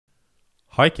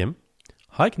Hi, Kim.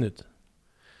 Hi, Knut.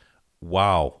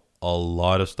 Wow, a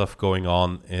lot of stuff going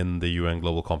on in the UN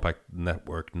Global Compact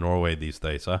Network Norway these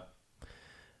days, huh?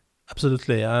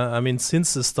 Absolutely. I mean,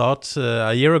 since the start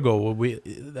a year ago,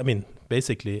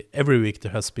 basically every week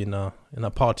there has been a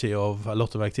party of a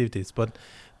lot of activities. But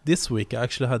this week I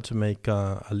actually had to make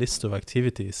a list of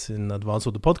activities in advance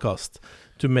of the podcast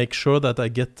to make sure that I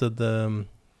get the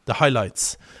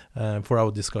highlights for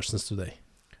our discussions today.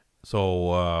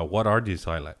 So, what are these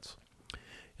highlights?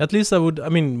 At least one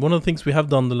of the things we have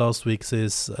done the last weeks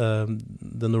is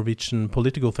the Norwegian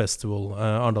political festival,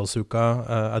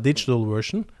 Arendalsuka, a digital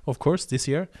version, of course, this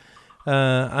year.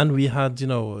 And we had,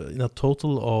 in a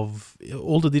total of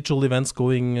all the digital events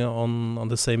going on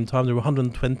the same time. There were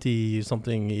 120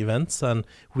 something events, and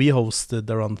we hosted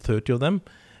around 30 of them.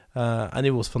 And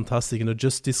it was fantastic,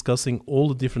 just discussing all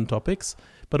the different topics,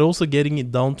 but also getting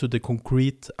it down to the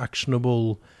concrete,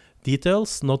 actionable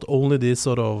details, not only this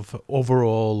sort of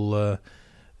overall,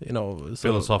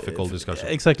 Philosophical discussion.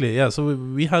 Exactly, yeah. So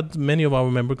we had many of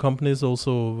our member companies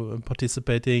also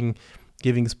participating,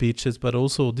 giving speeches, but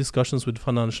also discussions with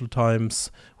Financial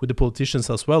Times, with the politicians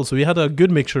as well. So we had a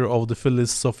good mixture of the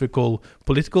philosophical,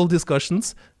 political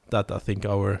discussions that I think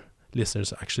our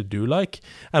listeners actually do like.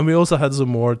 And we also had some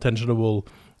more tangible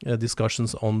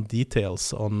discussions on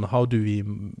details on how do we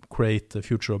create the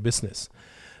future of business.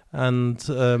 And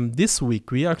this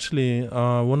week, we actually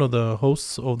are one of the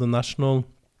hosts of the National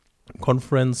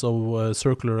Conference of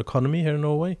Circular Economy here in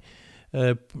Norway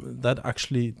that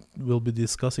actually will be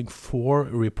discussing 4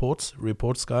 reports,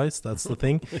 guys, that's the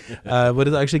thing. But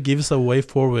it actually gives a way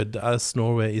forward as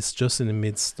Norway is just in the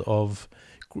midst of,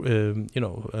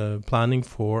 planning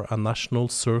for a national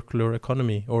circular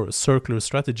economy or circular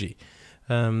strategy.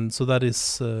 So that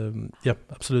is,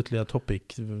 absolutely a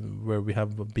topic where we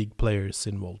have big players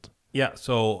involved. Yeah,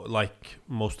 so like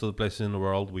most of the places in the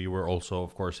world, we were also,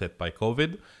 of course, hit by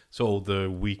COVID. So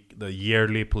the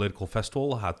yearly political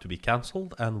festival had to be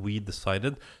cancelled, and we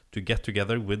decided to get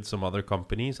together with some other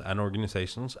companies and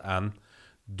organizations and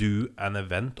do an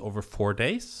event over 4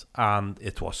 days. And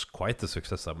it was quite a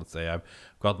success, I would say. I've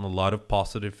gotten a lot of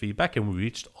positive feedback, and we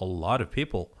reached a lot of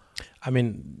people. I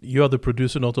mean, you are the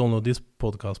producer not only of this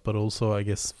podcast, but also, I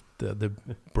guess, the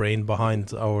brain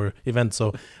behind our event.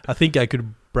 So I think I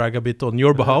could brag a bit on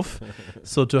your behalf.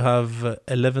 So to have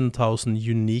 11,000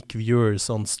 unique viewers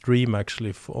on stream,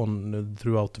 actually,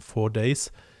 throughout the 4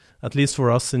 days, at least for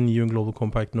us in UN Global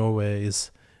Compact Norway,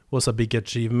 was a big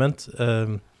achievement.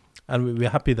 And we're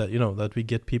happy that, that we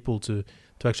get people to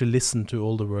actually listen to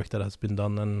all the work that has been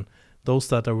done. And those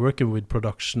that are working with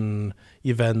production,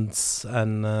 events,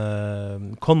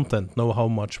 and content know how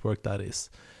much work that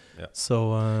is. Yeah.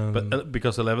 So, but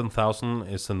because 11,000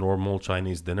 is a normal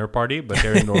Chinese dinner party, but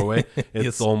here in Norway, it's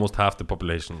Yes. almost half the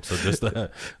population. So just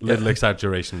a little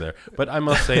exaggeration there. But I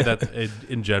must say that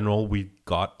in general, we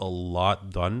got a lot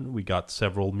done. We got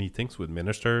several meetings with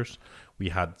ministers. We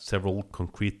had several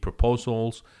concrete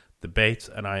proposals, debates,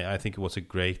 and I think it was a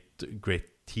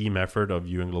great team effort of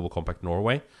UN Global Compact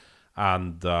Norway.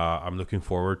 And I'm looking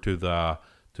forward to the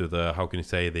how can you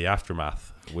say, the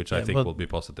aftermath, which I think will be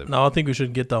positive. Now I think we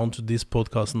should get down to this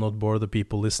podcast and not bore the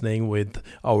people listening with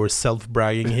our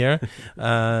self-bragging here.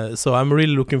 So I'm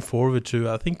really looking forward to.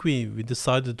 I think we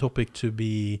decided the topic to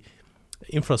be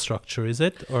infrastructure. Is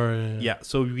it or? Yeah.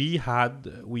 So we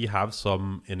have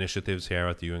some initiatives here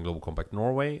at the UN Global Compact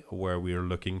Norway where we are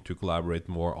looking to collaborate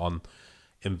more on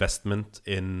investment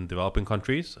in developing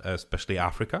countries, especially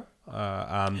Africa.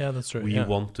 And yeah, that's right. We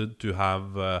wanted to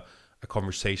have a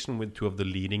conversation with 2 of the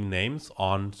leading names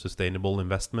on sustainable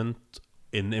investment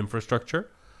in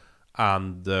infrastructure.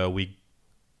 And we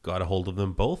got a hold of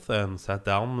them both and sat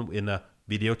down in a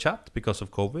video chat because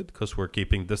of COVID, because we're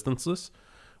keeping distances.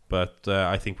 But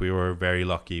I think we were very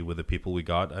lucky with the people we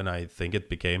got, and I think it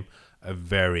became a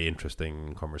very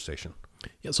interesting conversation.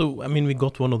 Yeah, so I mean, we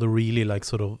got one of the really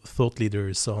sort of thought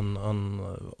leaders on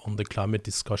the climate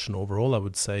discussion overall. I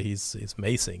would say he's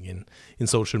amazing in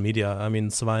social media. I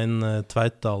mean, Svein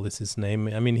Tveitdal is his name.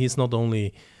 I mean, he's not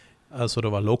only a sort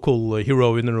of a local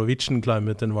hero in the Norwegian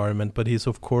climate environment, but he's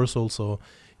of course also,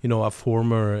 a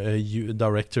former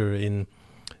director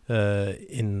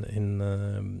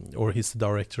or he's the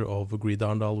director of Green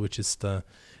Arendal, which is the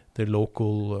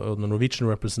local the Norwegian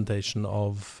representation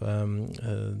of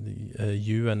the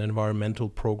UN environmental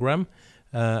program,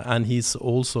 and he's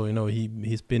also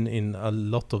he's been in a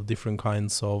lot of different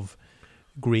kinds of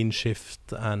green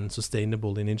shift and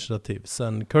sustainable initiatives,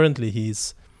 and currently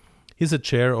he's a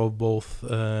chair of both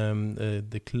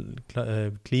the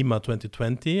Klima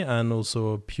 2020 and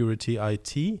also Purity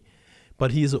IT. but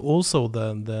he's also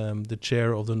the chair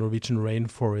of the Norwegian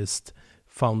Rainforest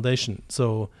Foundation.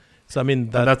 So I mean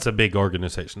that's a big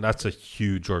organization. That's a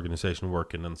huge organization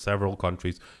working in several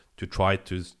countries to try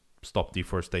to stop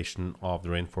deforestation of the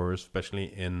rainforest, especially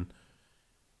in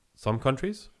some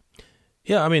countries.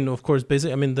 Yeah, I mean, of course,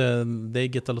 basically, I mean, they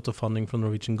get a lot of funding from the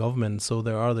Norwegian government, so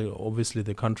there are obviously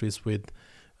the countries with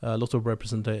a lot of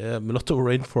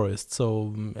rainforest.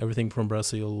 So everything from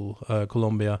Brazil,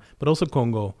 Colombia, but also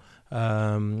Congo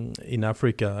in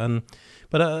Africa.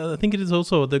 But I think it is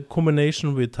also the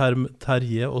combination with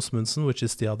Terje Osmundsen, which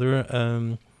is the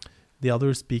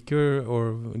other speaker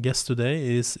or guest today,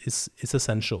 is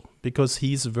essential, because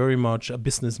he's very much a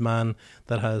businessman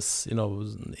that has,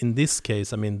 in this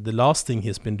case, I mean, the last thing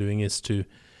he's been doing is to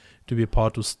be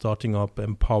part of starting up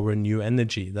Empower New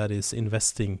Energy, that is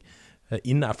investing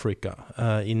in Africa,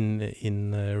 in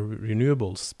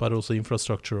renewables, but also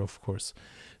infrastructure, of course.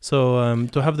 So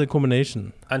to have the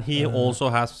combination. And he also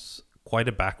has quite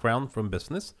a background from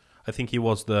business. I think he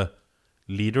was the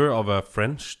leader of a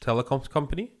French telecoms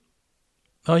company.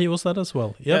 Oh, he was that as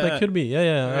well. Yeah, that could be.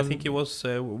 Yeah. I think he was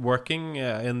working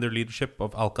in the leadership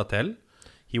of Alcatel.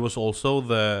 He was also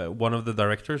one of the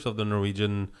directors of the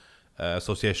Norwegian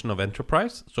Association of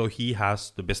Enterprise. So he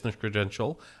has the business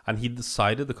credential, and he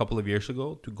decided a couple of years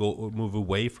ago to move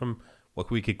away from what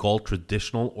we could call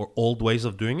traditional or old ways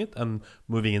of doing it and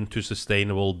moving into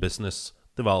sustainable business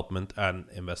development and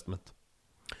investment.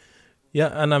 Yeah,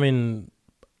 and I mean,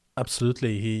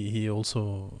 absolutely. He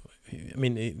also, I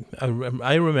mean,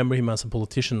 I remember him as a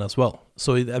politician as well.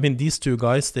 So I mean, these two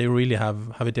guys, they really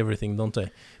have it everything, don't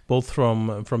they? Both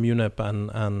from UNEP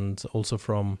and also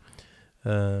from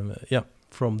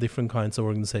different kinds of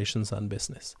organizations and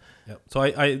business. Yeah. So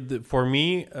for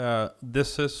me,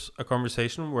 this is a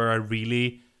conversation where I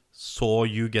really saw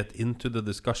you get into the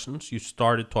discussions. You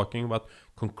started talking about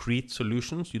concrete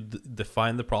solutions. You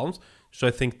define the problems. So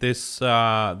I think this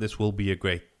will be a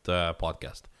great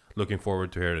podcast. Looking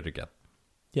forward to hear it again.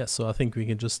 Yeah, so I think we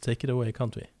can just take it away,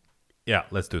 can't we? Yeah,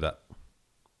 let's do that.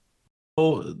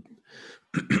 So,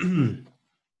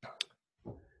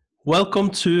 welcome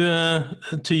to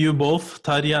you both,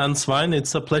 Terje and Svein.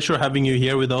 It's a pleasure having you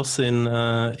here with us in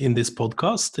this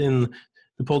podcast, in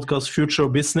the podcast Future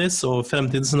of Business, or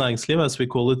Fremtidens Næringsliv, as we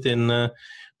call it in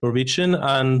Norwegian.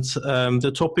 And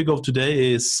the topic of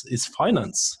today is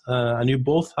finance. And you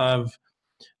both have,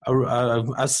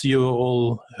 as you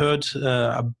all heard,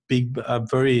 a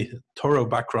very thorough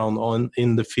background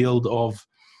in the field of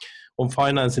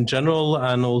finance in general,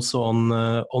 and also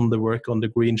on the work on the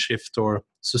green shift or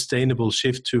sustainable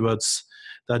shift towards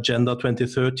the Agenda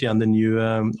 2030 and the new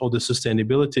or the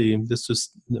sustainability, the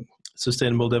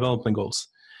Sustainable Development Goals.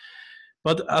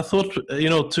 But I thought,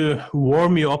 to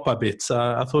warm you up a bit,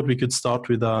 I thought we could start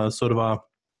with a sort of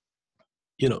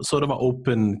an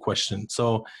open question.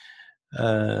 So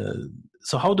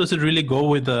how does it really go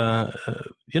with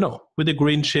the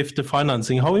green shift, the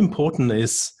financing? How important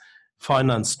is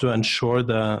finance to ensure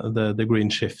the green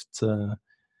shift?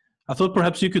 I thought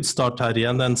perhaps you could start, Terje,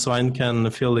 and then Svein can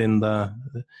fill in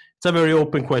it's a very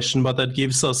open question, but that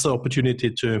gives us the opportunity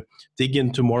to dig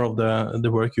into more of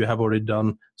the work you have already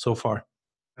done so far.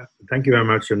 Thank you very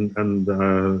much. And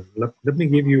let me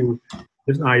give you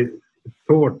this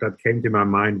thought that came to my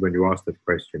mind when you asked that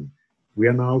question. We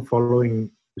are now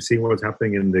seeing what's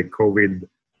happening in the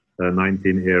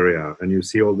COVID-19 area, and you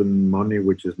see all the money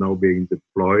which is now being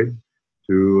deployed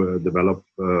to develop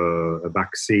a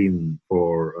vaccine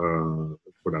for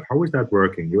that. How is that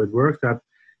working? It works that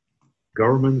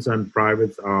governments and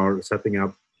privates are setting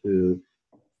up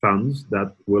funds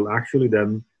that will actually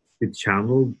then be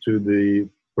channeled to the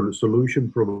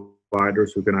solution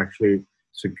providers who can actually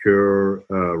secure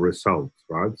results,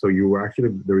 right? So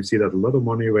there see that a lot of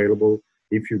money available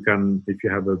if you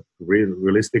have a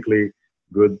realistically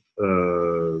good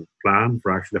plan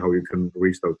for actually how you can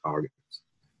reach those targets.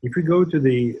 If we go to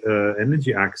the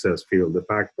energy access field, the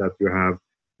fact that you have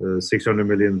 600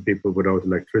 million people without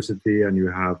electricity, and you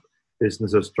have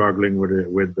businesses struggling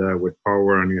with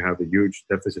power, and you have a huge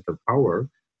deficit of power,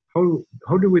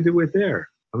 how do we do it there?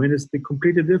 I mean, it's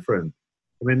completely different.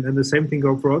 I mean, and the same thing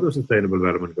goes for other sustainable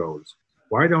development goals.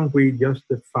 Why don't we just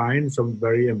define some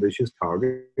very ambitious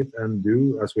targets and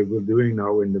do as we were doing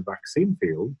now in the vaccine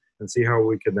field, and see how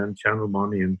we can then channel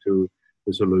money into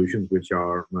the solutions which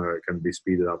can be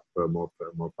speeded up more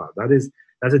fast.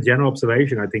 That's a general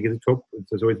observation. I think so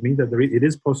it means that it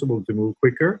is possible to move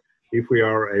quicker if we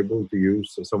are able to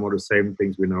use some of the same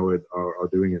things we now are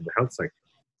doing in the health sector.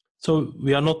 So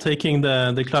we are not taking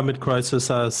the climate crisis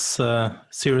as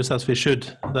serious as we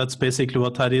should. That's basically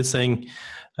what Terje is saying.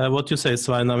 What you say,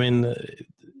 Svein, I mean,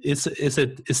 is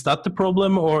that the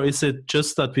problem, or is it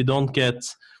just that we don't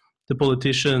get the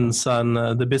politicians and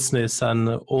the business and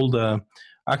all the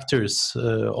actors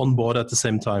on board at the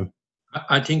same time?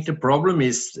 I think the problem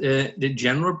is, the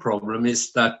general problem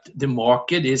is that the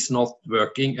market is not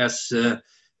working as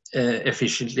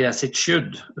efficiently as it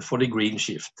should for the green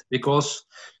shift, because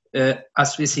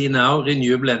as we see now,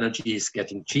 renewable energy is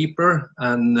getting cheaper,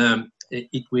 and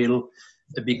it will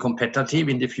be competitive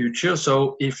in the future.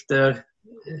 So if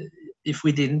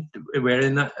we were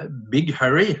in a big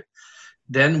hurry,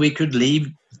 then we could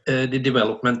leave the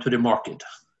development to the market.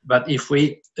 But if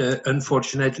we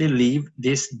unfortunately leave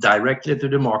this directly to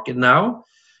the market now,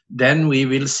 then we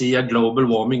will see a global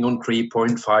warming on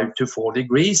 3.5 to 4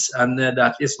 degrees, and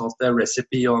that is not a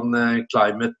recipe on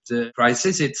climate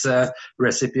crisis, it's a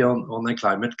recipe on a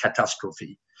climate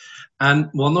catastrophe. And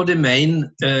one of the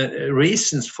main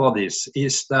reasons for this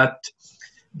is that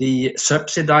the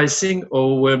subsidizing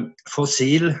of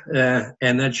fossil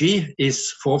energy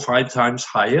is 4 or 5 times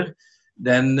higher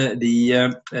than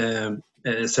the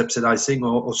subsidizing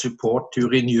or support to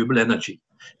renewable energy.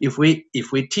 If we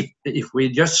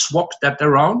just swap that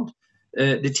around,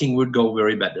 the thing would go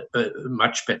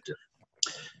much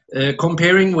better.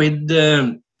 Comparing with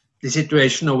the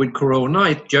situation now with Corona,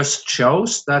 it just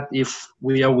shows that if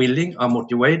we are willing or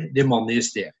motivated, the money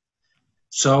is there.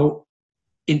 So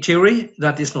in theory,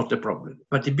 that is not the problem.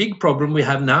 But the big problem we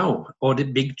have now, or the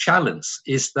big challenge,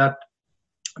 is that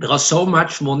there are so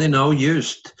much money now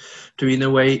used to, in a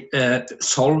way,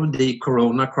 solve the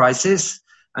Corona crisis.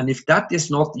 And if that is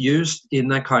not used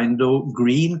in a kind of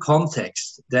green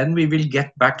context, then we will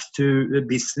get back to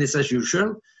business as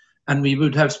usual. And we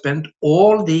would have spent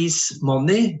all this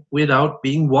money without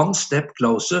being one step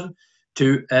closer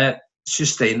to a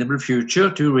sustainable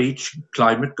future, to reach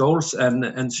climate goals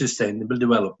and sustainable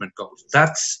development goals.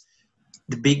 That's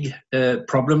the big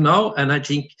problem now. And I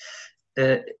think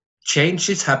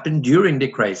changes happen during the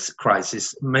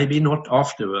crisis, maybe not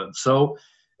afterwards. So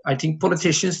I think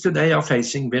politicians today are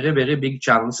facing very, very big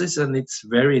challenges, and it's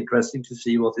very interesting to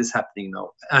see what is happening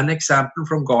now. An example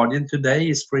from Guardian today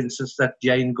is, for instance, that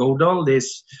Jane Goodall,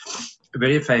 this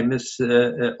very famous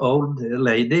old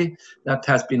lady that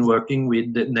has been working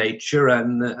with nature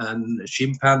and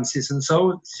chimpanzees and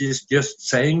so, she's just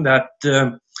saying that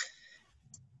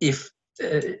if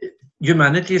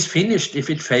humanity is finished if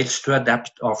it fails to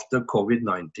adapt after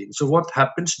COVID-19. So what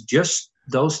happens just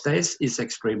those days is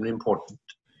extremely important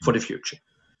for the future.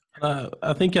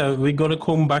 I think we're going to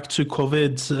come back to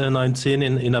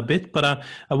COVID-19 in a bit, but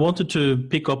I wanted to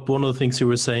pick up one of the things you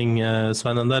were saying,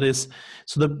 Sven, and that is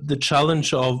so the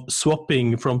challenge of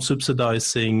swapping from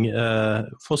subsidizing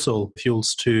fossil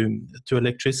fuels to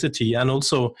electricity, and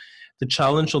also the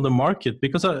challenge on the market,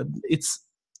 because it's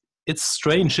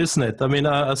strange, isn't it? I mean,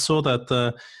 I saw that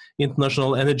the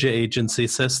International Energy Agency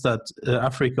says that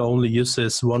Africa only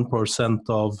uses 1%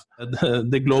 of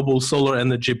the global solar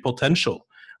energy potential.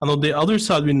 And on the other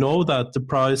side, we know that the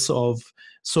price of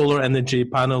solar energy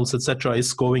panels, etc.,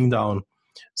 is going down.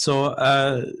 So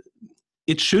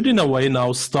it should, in a way,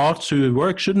 now start to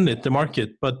work, shouldn't it, the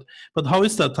market? But how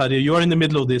is that, Terje? You are in the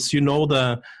middle of this. You know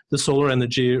the solar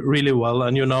energy really well,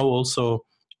 and you're now also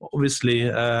obviously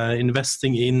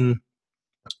investing in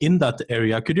that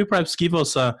area. Could you perhaps give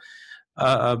us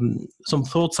some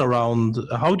thoughts around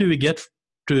how do we get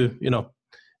to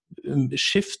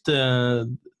shift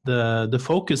the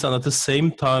focus and at the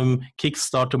same time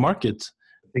kickstart the market?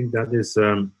 I think that is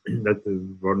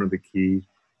one of the key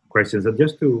questions. And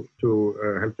just to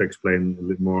help to explain a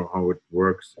little more how it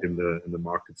works in the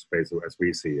market space as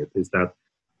we see it, is that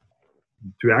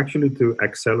to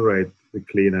accelerate the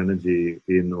clean energy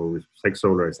or take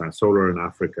solar in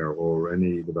Africa or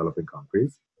any developing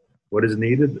countries, what is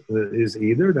needed is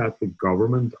either that the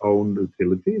government-owned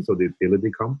utilities or the utility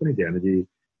company, the energy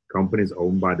companies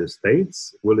owned by the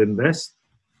states, will invest,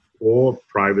 or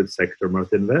private sector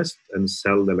must invest and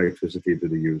sell the electricity to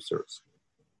the users.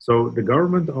 So the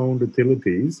government-owned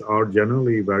utilities are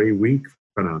generally very weak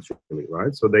financially,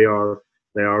 right? So they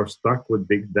are stuck with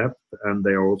big debt, and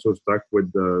they are also stuck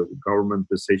with the government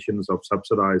decisions of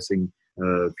subsidizing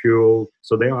fuel.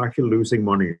 So they are actually losing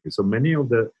money. So many of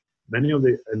the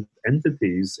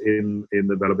entities in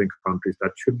developing countries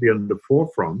that should be on the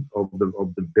forefront of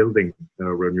the building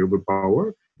renewable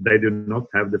power, they do not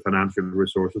have the financial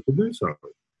resources to do so.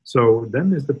 So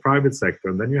then is the private sector,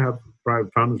 and then you have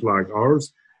private funds like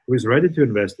ours, who is ready to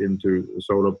invest into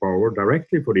solar power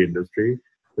directly for the industry.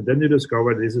 But then you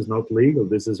discover this is not legal,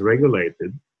 this is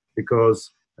regulated,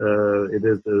 because it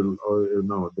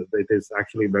is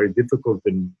actually very difficult,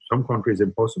 in some countries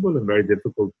impossible, and very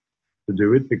difficult to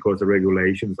do it because the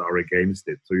regulations are against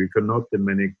it. So you cannot, in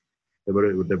many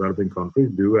developing countries,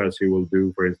 do as you will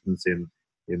do, for instance, in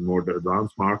more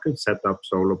advanced markets, set up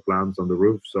solar plants on the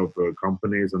roofs of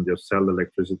companies and just sell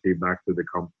electricity back to the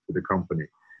company.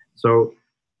 So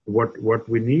what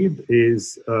we need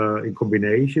is a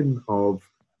combination of,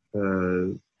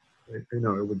 I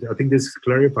think this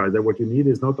clarifies that what you need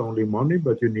is not only money,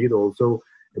 but you need also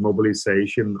a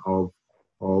mobilization of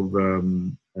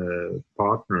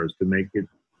partners to make it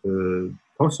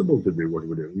possible to do what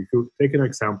we do. If you take an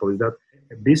example, is that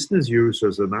business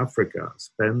users in Africa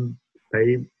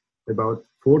pay about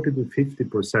 40 to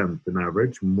 50% on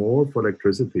average more for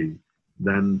electricity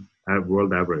than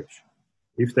world average.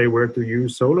 If they were to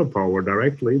use solar power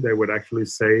directly, they would actually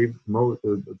save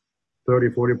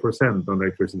 30-40% on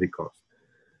electricity cost.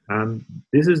 And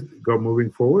this is moving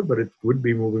forward, but it would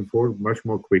be moving forward much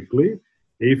more quickly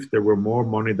if there were more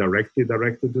money directed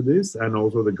to this, and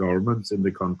also the governments in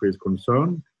the countries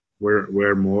concerned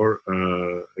were more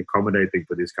accommodating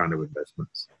for this kind of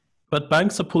investments. But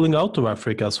banks are pulling out of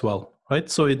Africa as well, right?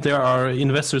 So there are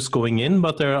investors going in,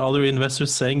 but there are other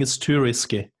investors saying it's too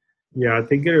risky. Yeah, I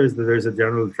think there's a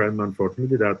general trend,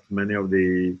 unfortunately, that many of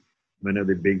the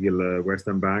big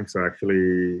Western banks are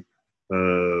actually,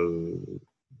 for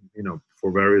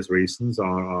various reasons,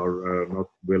 are not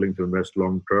willing to invest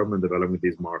long term in developing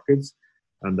these markets,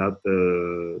 and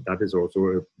that is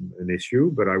also an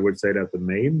issue. But I would say that the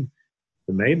main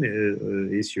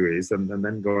issue is, and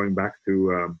then going back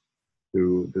to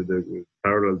the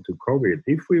parallel to COVID,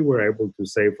 if we were able to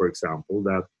say, for example,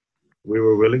 that we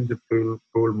were willing to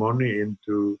pool money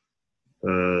into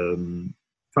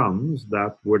funds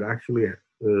that would actually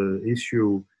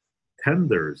issue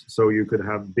tenders, so you could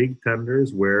have big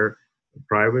tenders where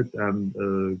private and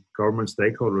government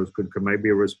stakeholders could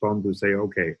maybe respond to say,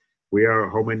 okay, we are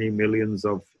how many millions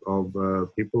of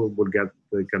people would get,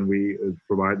 can we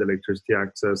provide electricity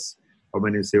access, how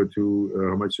much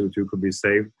CO2 could be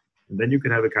saved, and then you can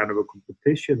have a kind of a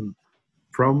competition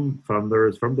from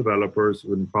funders, from developers,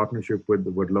 in partnership with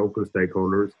local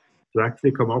stakeholders, to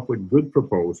actually come up with good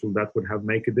proposals that would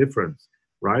make a difference.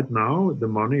 Right now, the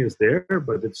money is there,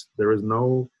 but there is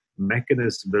no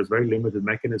mechanism. There's very limited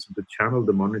mechanism to channel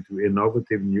the money to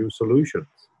innovative new solutions.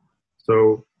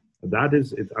 So that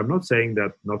is it. I'm not saying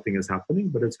that nothing is happening,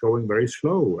 but it's going very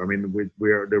slow. I mean,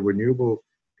 the renewable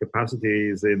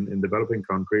capacities in developing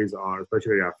countries are,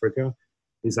 especially Africa,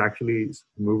 is actually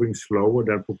moving slower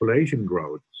than population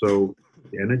growth. So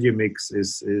the energy mix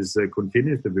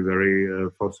continues to be very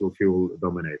fossil fuel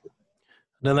dominated.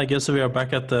 Then I guess we are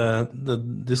back at the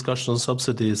discussion on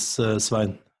subsidies,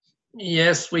 Svein.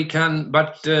 Yes, we can.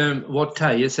 But what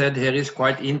Terje said here is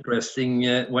quite interesting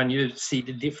when you see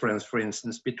the difference, for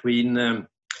instance, between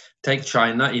take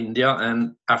China, India,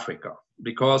 and Africa,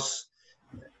 because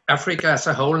Africa as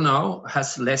a whole now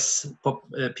has less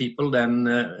people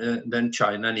than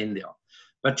China and India.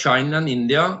 But China and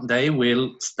India, they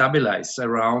will stabilize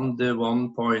around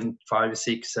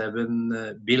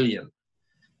 1.567 billion.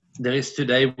 There is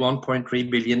today 1.3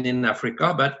 billion in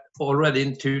Africa, but already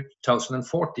in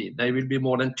 2040, they will be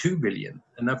more than 2 billion.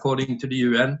 And according to the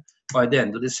UN, by the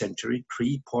end of the century,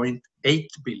 3.8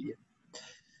 billion.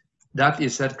 That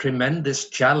is a tremendous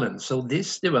challenge. So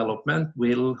this development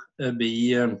will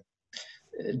be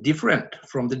different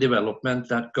from the development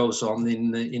that goes on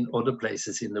in other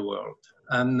places in the world.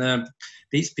 And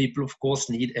these people, of course,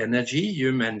 need energy.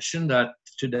 You mentioned that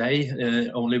today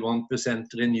only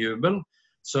 1% renewable.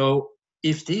 So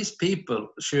if these people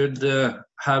should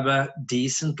have a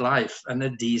decent life and a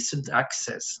decent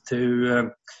access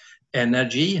to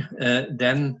energy,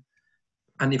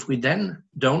 and if we then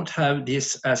don't have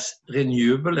this as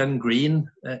renewable and green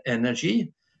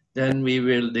energy, then we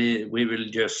will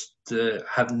just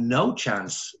have no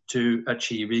chance to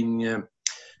achieving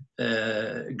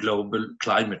global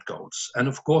climate goals. And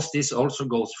of course, this also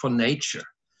goes for nature,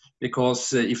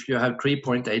 because if you have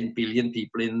 3.8 billion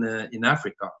people in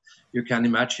Africa, you can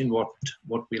imagine what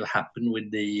will happen with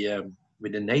the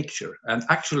nature. And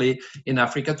actually, in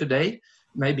Africa today,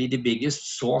 maybe the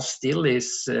biggest source still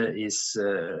is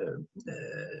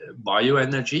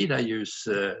bioenergy. They use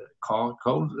car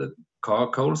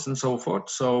coals and so forth.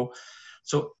 So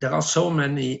there are so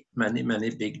many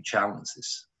big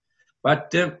challenges.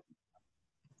 But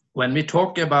when we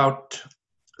talk about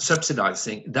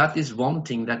subsidizing, that is one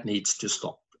thing that needs to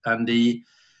stop. And the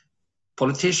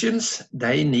politicians,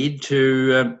 they need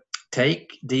to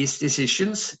take these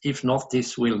decisions. If not,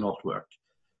 this will not work.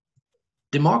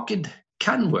 The market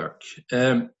can work.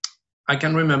 I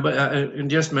can remember, I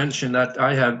just mentioned that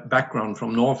I have background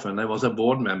from Northern. I was a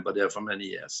board member there for many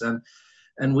years. And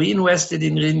And we invested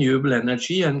in renewable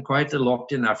energy and quite a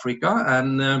lot in Africa,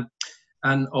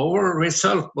 and our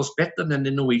result was better than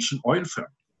the Norwegian oil fund,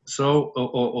 so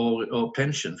or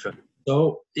pension fund.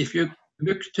 So if you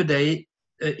look today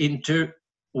into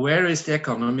where is the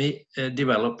economy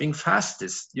developing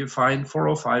fastest, you find 4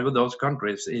 or 5 of those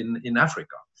countries in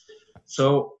Africa.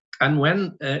 So, and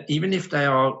when even if they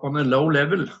are on a low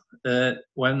level,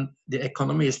 when the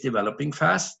economy is developing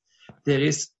fast, there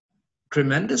is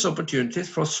tremendous opportunities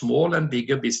for small and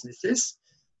bigger businesses.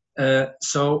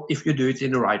 So if you do it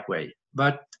in the right way.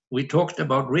 But we talked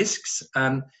about risks,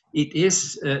 and it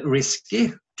is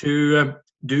risky to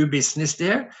do business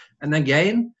there. And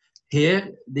again, here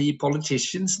the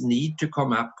politicians need to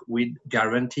come up with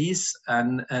guarantees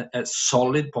and a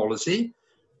solid policy.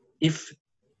 If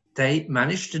they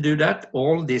manage to do that,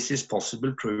 all this is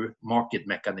possible through market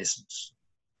mechanisms.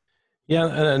 Yeah,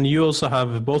 and you also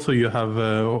have, both of you have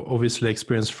obviously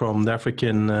experience from the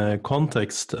African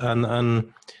context,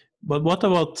 but what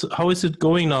about, how is it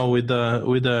going now with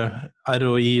the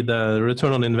ROI, the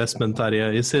return on investment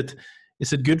area? Is it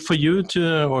good for you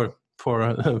to, or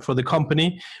for the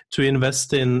company to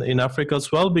invest in Africa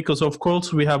as well? Because of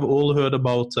course we have all heard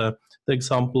about the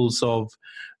examples of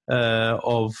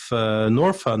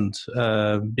Norfund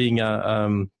being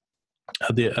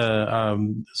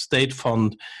the state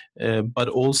fund, but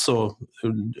also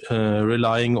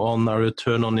relying on a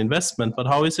return on investment. But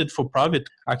how is it for private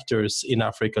actors in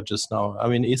Africa just now? I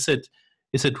mean, is it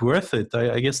worth it?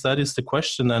 I guess that is the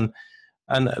question, and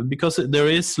because there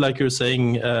is, like you're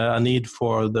saying, a need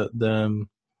for the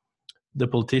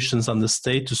politicians and the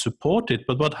state to support it.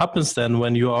 But what happens then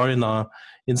when you are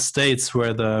in states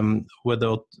where the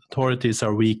authorities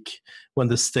are weak, when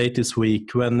the state is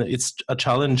weak, when it's a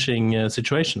challenging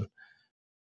situation?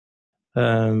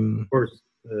 Of course,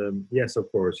 yes,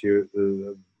 of course.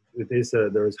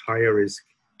 There is higher risk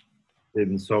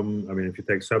in some. I mean, if you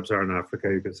take sub-Saharan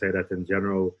Africa, you can say that in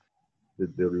general,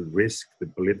 the risk, the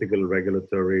political,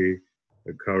 regulatory,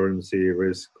 currency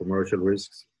risk, commercial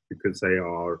risks, you could say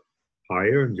are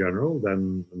higher in general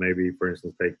than maybe, for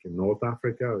instance, take North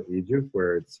Africa, Egypt,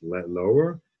 where it's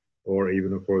lower, or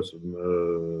even, of course,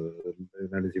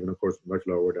 that is even, of course, much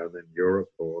lower than in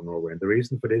Europe or Norway. And the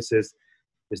reason for this is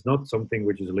it's not something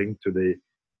which is linked to the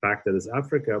fact that it's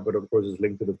Africa, but of course it's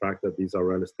linked to the fact that these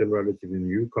are still relatively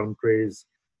new countries,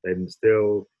 and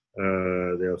still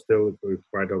they are still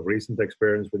quite of recent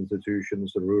experience with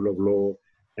institutions, the rule of law,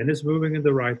 and it's moving in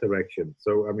the right direction.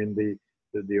 So I mean,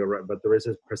 but there is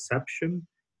a perception,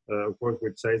 of course,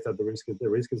 which says that the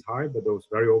risk is high, but those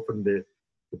very often the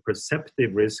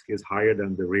perceptive risk is higher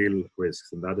than the real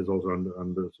risks, and that is also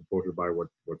under supported by what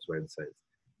Svein says.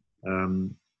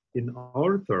 In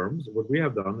our terms, what we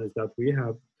have done is that we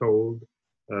have told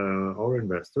our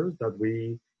investors that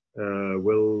we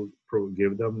will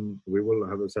give them. We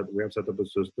have set up a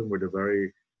system with a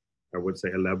very, I would say,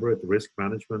 elaborate risk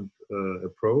management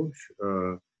approach,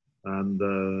 and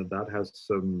that has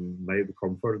made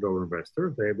comfort our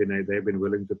investors. They've been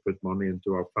willing to put money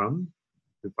into our fund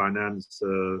to finance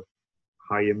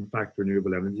high impact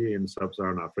renewable energy in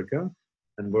sub-Saharan Africa.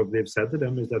 And what they've said to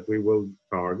them is that we will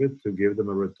target to give them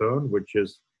a return which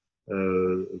is,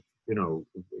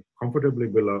 comfortably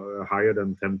below, higher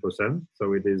than 10%.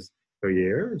 So it is per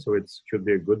year. So it should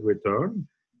be a good return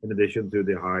in addition to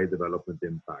the high development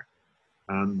impact.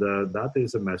 And that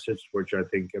is a message which I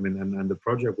think, and the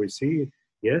project we see,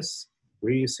 yes,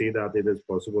 we see that it is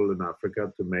possible in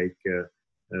Africa to make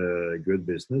good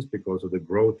business because of the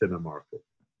growth in the market,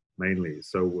 mainly.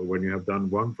 So when you have done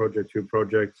one project, 2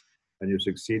 projects, and you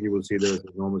succeed, you will see there is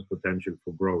enormous potential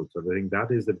for growth. So I think that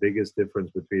is the biggest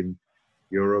difference between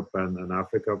Europe and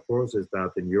Africa, of course, is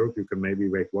that in Europe you can maybe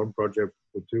make 1 project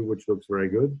or 2 which looks very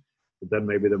good, but then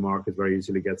maybe the market very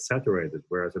easily gets saturated.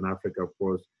 Whereas in Africa, of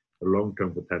course, the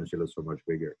long-term potential is so much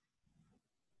bigger.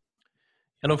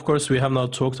 And of course, we have now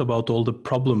talked about all the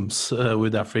problems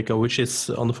with Africa, which is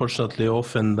unfortunately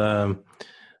often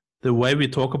the way we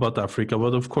talk about Africa.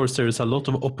 But of course, there is a lot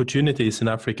of opportunities in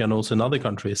Africa and also in other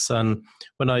countries. And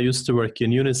when I used to work in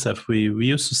UNICEF, we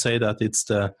used to say that it's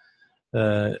the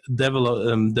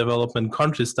development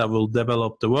countries that will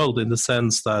develop the world, in the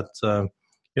sense that,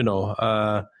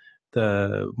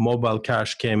 the mobile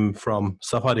cash came from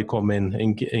Safaricom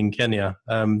in Kenya.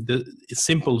 The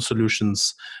simple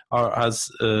solutions are as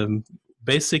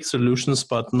basic solutions,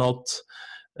 but not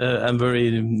and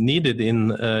very needed in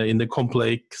the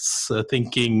complex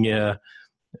thinking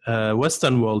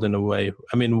Western world in a way.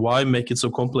 I mean, why make it so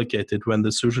complicated when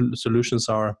the solutions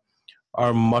are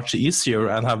much easier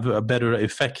and have a better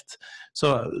effect?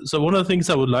 So one of the things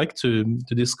I would like to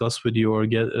discuss with you or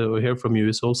hear from you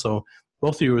is also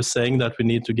both of you were saying that we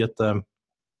need to get the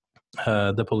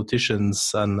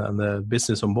politicians and the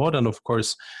business on board, and of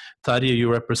course, Terje,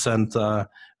 you represent a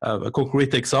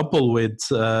concrete example with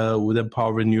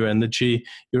Empower New Energy.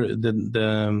 You're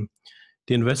the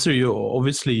investor.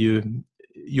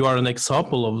 You are an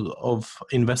example of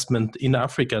investment in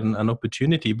Africa and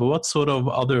opportunity. But what sort of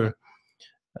other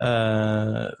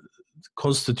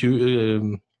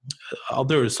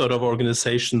other sort of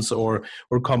organizations or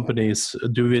companies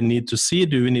do we need to see?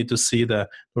 Do we need to see the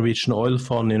Norwegian Oil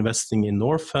Fund investing in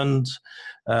Norfund?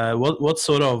 What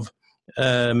sort of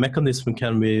mechanism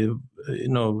can we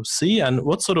see, and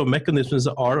what sort of mechanisms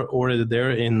are already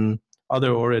there in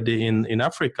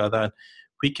Africa that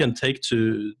we can take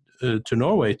to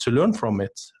Norway to learn from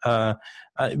it?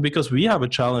 Because we have a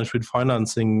challenge with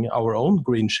financing our own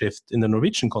green shift in the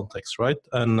Norwegian context, right?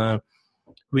 And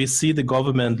we see the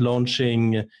government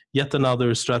launching yet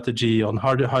another strategy on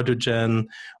hydrogen,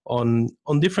 on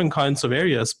different kinds of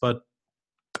areas, but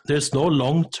there's no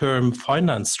long-term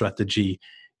finance strategy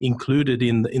included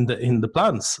in the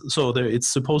plans. So it's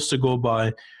supposed to go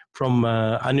from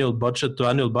annual budget to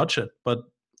annual budget, but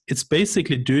it's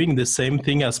basically doing the same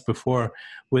thing as before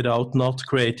without not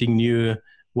creating new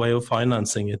way of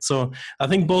financing it. So I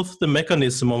think both the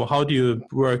mechanism of how do you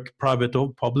work private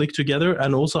or public together,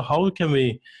 and also how can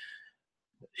we,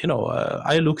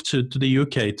 I look to the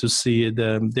UK to see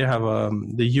they have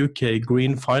the UK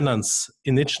Green Finance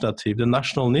Initiative, the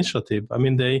national initiative. I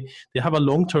mean, they have a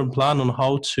long-term plan on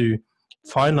how to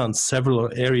finance several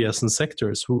areas and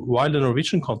sectors, while the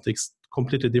Norwegian context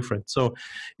completely different. So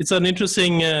it's an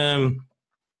interesting.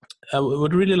 I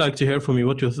would really like to hear from you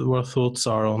what your thoughts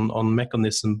are on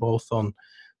mechanism, both on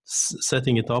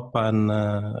setting it up and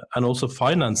also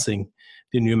financing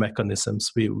the new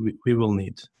mechanisms we will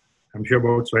need. I'm sure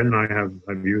both Sven and I have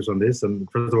views on this. And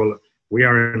first of all, we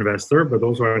are an investor, but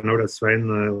also I know that Sven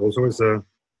also is in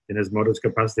his modest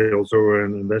capacity also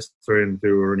an investor into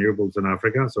renewables in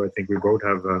Africa. So I think we both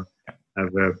have a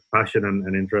passion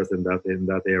and interest in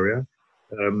that area.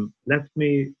 Let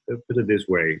me put it this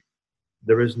way.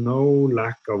 There is no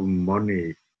lack of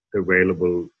money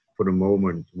available for the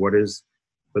moment. What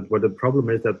the problem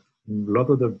is that a lot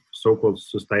of the so-called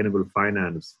sustainable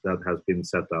finance that has been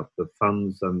set up, the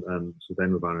funds and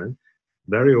sustainable finance,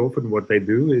 very often what they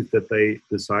do is that they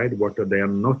decide what they are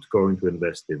not going to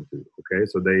invest into. Okay,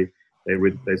 so they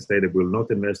say they will not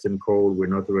invest in coal, we're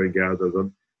not going to gather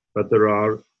them, but there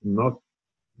are not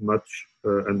much,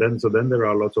 and then there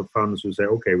are lots of funds who say,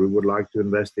 okay, we would like to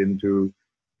invest into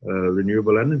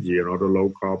renewable energy and other low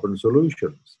carbon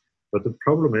solutions. But the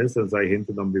problem is, as I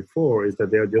hinted on before, is that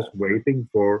they are just waiting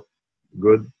for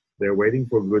good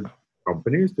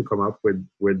companies to come up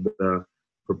with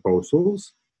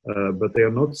proposals, but they are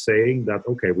not saying that,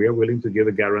 okay, we are willing to give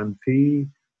a guarantee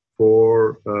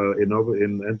for in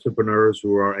entrepreneurs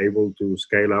who are able to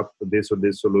scale up this or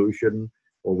this solution,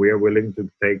 or we are willing to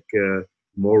take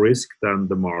more risk than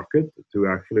the market to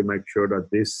actually make sure that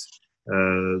this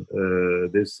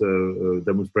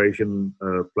demonstration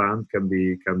plant can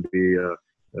be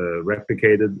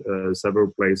replicated several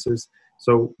places.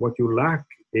 So what you lack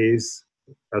is,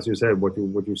 as you said, what you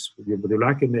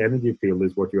lack in the energy field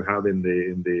is what you have in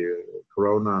the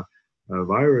corona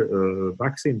virus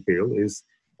vaccine field is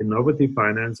innovative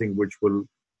financing, which will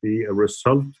be a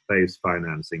result-based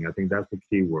financing. I think that's the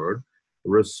key word,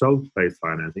 result-based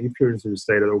financing. If you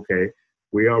say that, okay,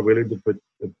 we are willing to put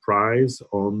a price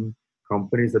on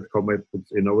companies that come up with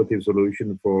innovative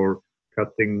solution for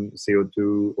cutting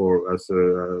CO2, or as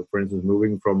for instance,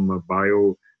 moving from biomass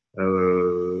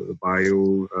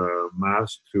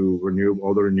to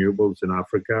other renewables in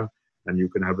Africa, and you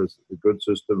can have a good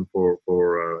system for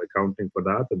accounting for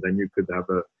that, and then you could have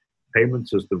a payment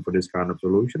system for this kind of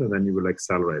solution, and then you will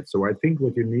accelerate. So I think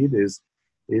what you need is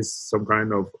some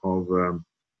kind of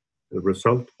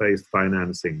result-based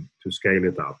financing to scale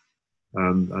it up.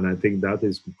 And I think that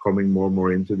is coming more and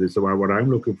more into this. So what I'm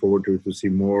looking forward to see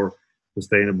more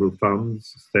sustainable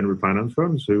finance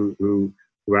funds who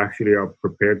actually are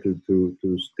prepared to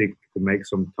make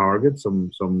some targets,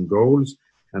 some goals,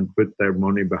 and put their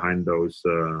money behind those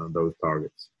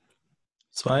targets.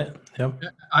 So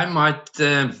I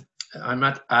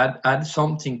might add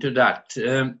something to that.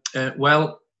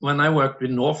 Well, when I worked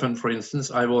with Norfund, for instance,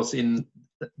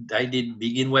 they did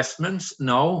big investments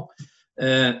now.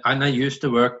 And I used to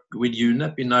work with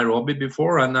UNEP in Nairobi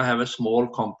before, and I have a small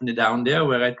company down there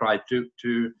where I try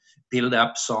to build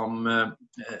up some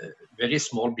very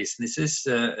small businesses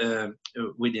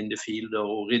within the field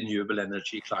of renewable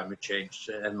energy, climate change,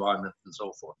 environment, and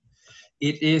so forth.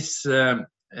 It is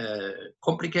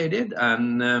complicated,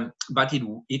 but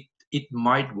it it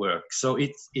might work. So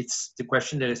it's the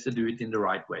question there is to do it in the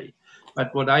right way.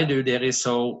 But what I do there is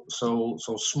so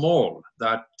small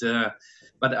that,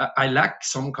 but I lack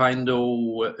some kind of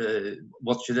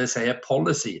what should I say, a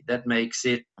policy that makes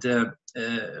it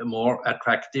more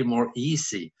attractive, more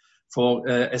easy for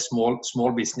a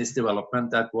small business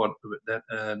development than what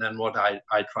I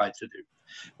try to do.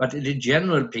 But the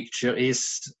general picture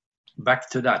is back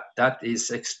to that. That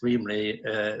is extremely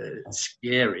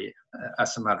scary,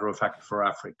 as a matter of fact, for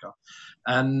Africa.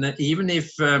 And even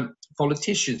if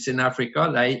politicians in Africa,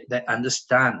 they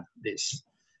understand this,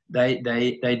 they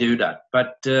do that,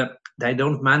 but they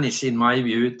don't manage, in my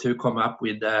view, to come up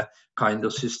with a kind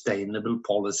of sustainable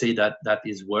policy that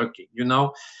is working. You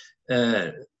know,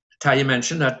 Terje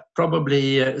mentioned that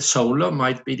probably solar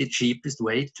might be the cheapest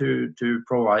way to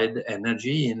provide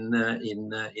energy in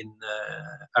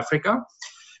Africa.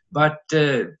 But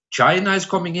China is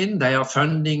coming in. They are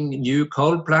funding new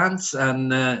coal plants,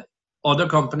 and other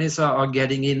companies are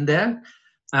getting in there.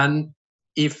 And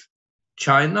if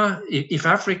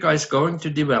Africa is going to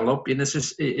develop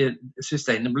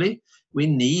sustainably, we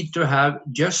need to have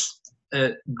just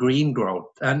green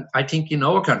growth. And I think in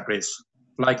our countries,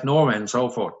 like Norway and so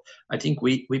forth, I think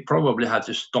we probably had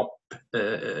to stop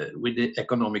with the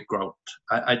economic growth.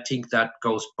 I think that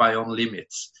goes beyond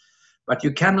limits. But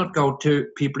you cannot go to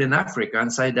people in Africa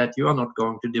and say that you are not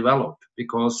going to develop,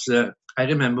 because I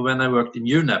remember when I worked in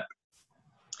UNEP,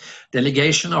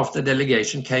 delegation after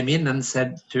delegation came in and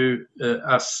said to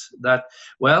us that,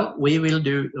 well, we will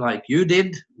do like you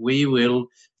did. We will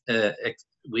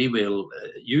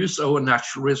use our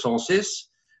natural resources.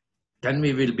 Then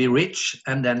we will be rich,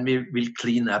 and then we will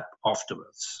clean up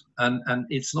afterwards. And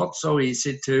it's not so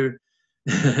easy to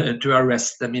to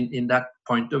arrest them in that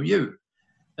point of view.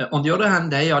 On the other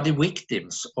hand, they are the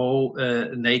victims of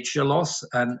nature loss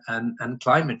and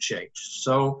climate change.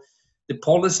 So the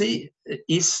policy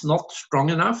is not strong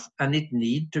enough, and it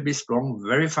needs to be strong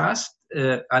very fast.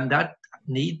 And that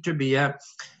need to be a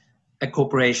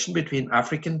cooperation between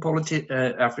African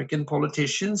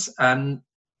politicians and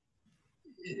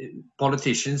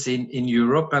politicians in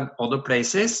Europe and other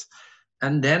places.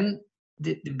 And then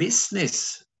the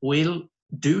business will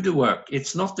do the work.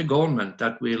 It's not the government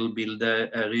that will build a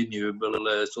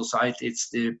renewable society, it's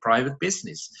the private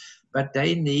business. But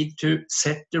they need to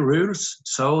set the rules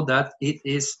so that it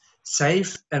is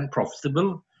safe and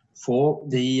profitable for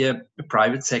the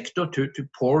private sector to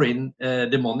pour in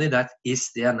the money that is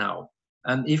there now.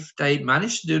 And if they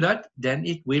manage to do that, then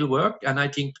it will work. And I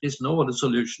think there's no other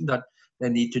solution that they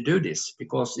need to do this,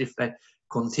 because if they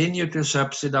continue to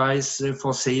subsidize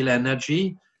fossil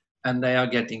energy, and they are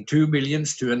getting 2 billion,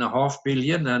 2.5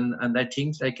 billion, and I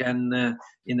think they can,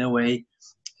 in a way,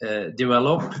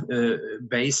 develop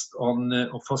based on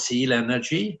fossil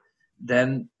energy,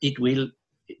 then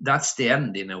that's the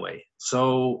end in a way.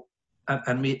 So,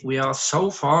 and we are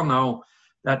so far now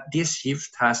that this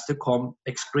shift has to come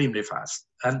extremely fast.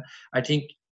 And I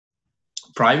think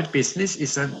private business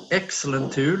is an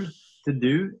excellent tool to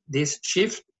do this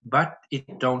shift, but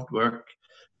it don't work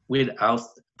without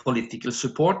political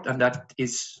support, and that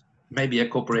is maybe a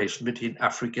cooperation between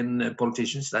African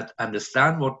politicians that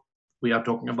understand what we are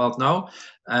talking about now,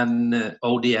 and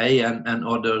ODA and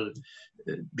other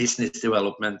business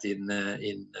development in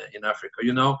Africa.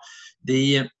 You know,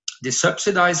 the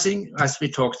subsidizing, as we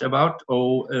talked about,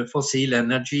 of fossil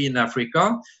energy in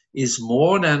Africa is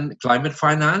more than climate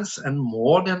finance and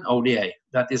more than ODA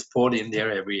that is poured in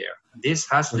there every year. This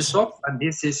has to stop, and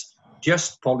this is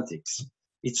just politics.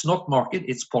 It's not market,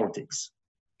 it's politics.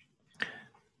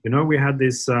 You know, we had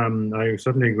this, I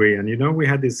certainly agree. And, you know, we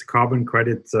had this carbon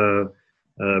credit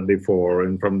before,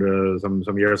 and from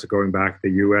some years going back, the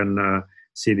UN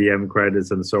CDM credits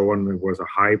and so on, it was a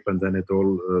hype, and then it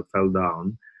all fell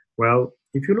down. Well,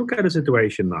 if you look at the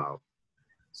situation now,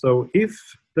 so if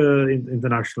the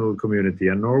international community,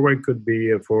 and Norway could be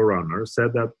a forerunner,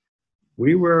 said that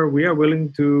we are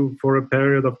willing to, for a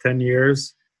period of 10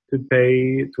 years, to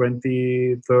pay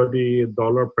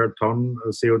 $20-30 per ton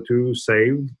of CO2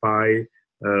 saved by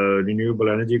renewable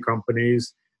energy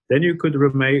companies, then you could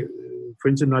remain, for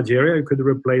instance, Nigeria, you could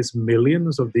replace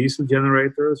millions of diesel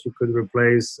generators, you could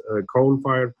replace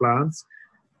coal-fired plants.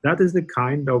 That is the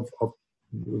kind of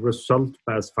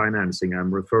result-based financing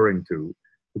I'm referring to.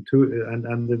 You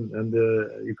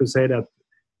could say that,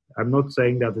 I'm not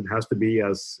saying that it has to be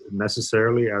as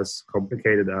necessarily as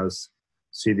complicated as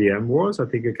CDM was. I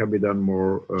think it can be done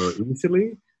more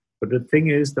easily. But the thing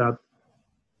is that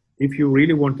if you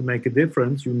really want to make a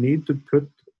difference, you need to put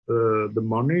the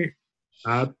money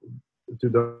to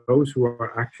those who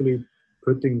are actually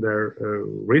putting their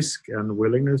risk and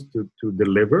willingness to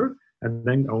deliver, and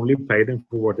then only pay them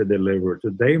for what they deliver.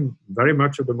 Today, very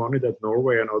much of the money that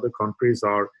Norway and other countries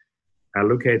are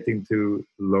allocating to,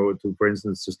 for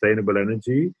instance, sustainable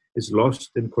energy is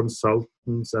lost in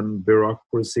consultants and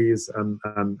bureaucracies and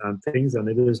things, and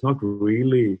it is not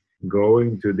really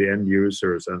going to the end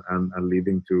users and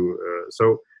leading to.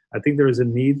 So I think there is a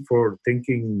need for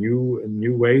thinking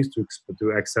new ways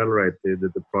to accelerate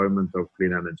the deployment of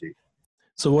clean energy.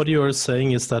 So what you are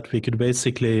saying is that we could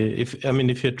basically, if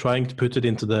you're trying to put it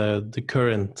into the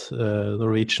current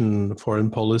Norwegian foreign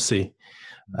policy,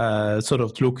 sort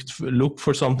of look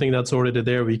for something that's already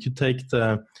there. We could take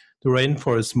the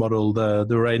rainforest model, the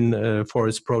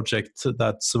rainforest project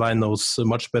that Svein knows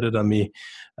much better than me,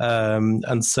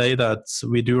 and say that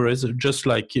we do just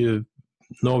like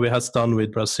Norway has done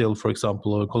with Brazil, for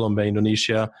example, or Colombia,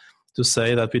 Indonesia, to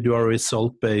say that we do a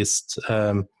result-based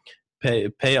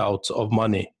payout of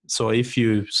money. So if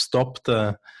you stop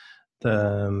the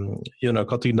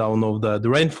cutting down of the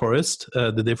rainforest,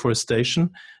 the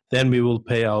deforestation, then we will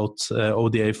pay out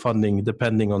ODA funding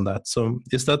depending on that. So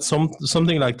is that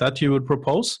something like that you would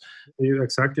propose?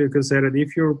 Exactly. You can say that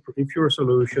if your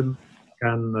solution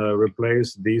can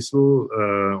replace diesel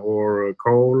or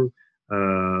coal,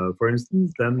 for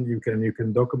instance, then you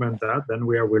can document that. Then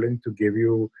we are willing to give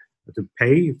you to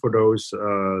pay for those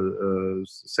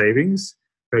savings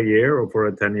per year or for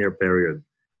a 10-year period.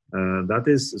 That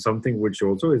is something which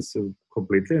also is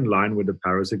completely in line with the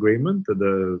Paris Agreement,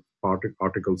 the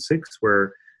Article 6,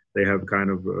 where they have kind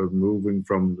of moving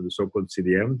from the so-called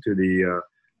CDM to the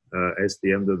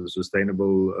SDM, the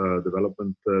Sustainable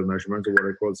Development Measurements, or what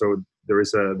I call. So there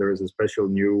is a special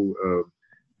new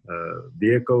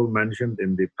vehicle mentioned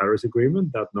in the Paris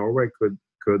Agreement that Norway could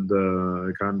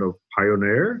kind of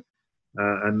pioneer,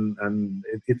 and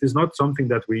it is not something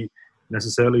that we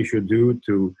necessarily should do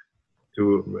to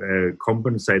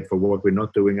compensate for what we're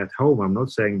not doing at home. I'm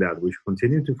not saying that. We should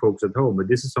continue to focus at home, but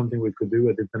this is something we could do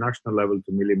at international level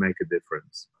to really make a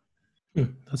difference.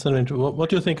 That's an interesting. What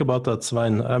do you think about that,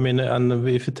 Svein? I mean, and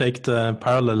if you take the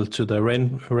parallel to the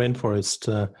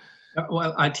rainforest.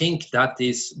 Well, I think that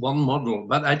is one model,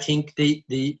 but I think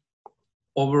the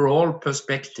overall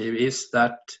perspective is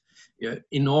that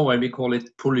in Norway we call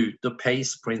it polluter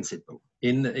pays principle.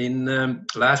 In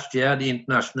last year, the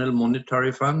International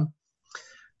Monetary Fund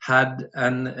had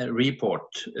a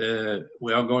report.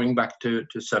 We are going back to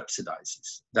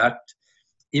subsidies, that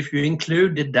if you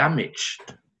include the damage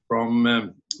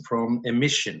from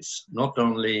emissions, not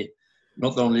only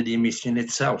the emission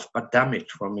itself, but damage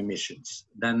from emissions,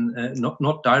 then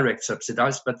not direct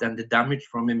subsidies, but then the damage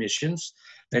from emissions,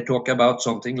 they talk about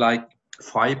something like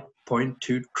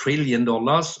 $5.2 trillion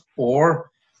or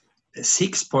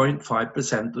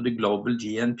 6.5% of the global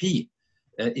GNP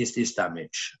is this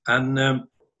damage. And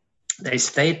they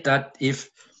state that if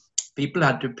people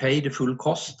had to pay the full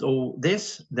cost of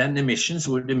this, then emissions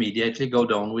would immediately go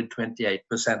down with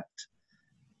 28%.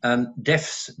 And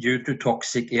deaths due to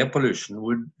toxic air pollution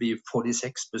would be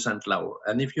 46% lower.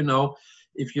 And if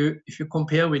you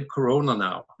compare with Corona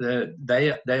now,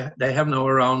 they have now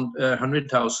around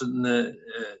 100,000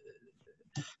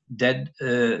 dead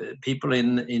people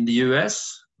in the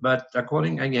US, but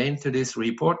according again to this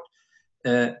report,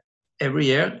 every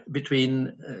year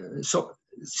between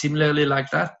similarly like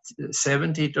that,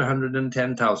 70 to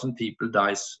 110,000 people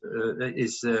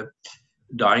is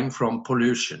dying from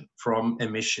pollution, from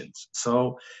emissions.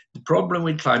 So the problem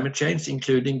with climate change,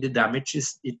 including the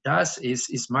damages it does,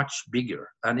 is much bigger,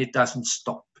 and it doesn't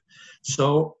stop.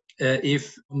 So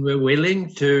if we're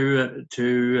willing to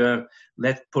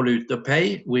let polluter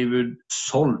pay, we would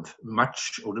solve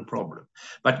much of the problem.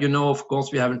 But of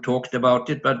course, we haven't talked about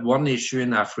it, but one issue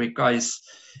in Africa is,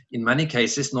 in many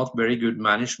cases, not very good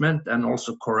management and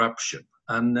also corruption.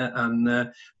 And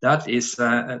that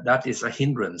is a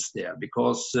hindrance there,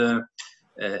 because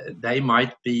they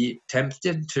might be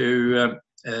tempted to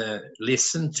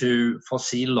listen to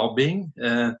fossil lobbying,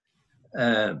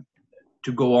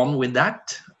 to go on with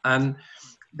that. And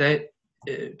they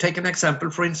take an example,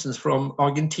 for instance, from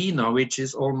Argentina, which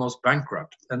is almost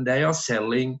bankrupt, and they are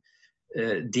selling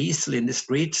diesel in the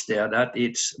streets there that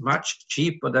it's much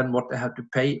cheaper than what they have to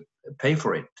pay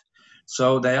for it.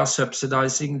 So they are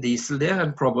subsidizing diesel there,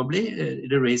 and probably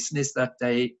the reason is that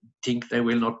they think they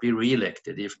will not be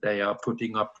re-elected if they are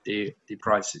putting up the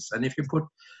prices. And if you put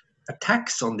a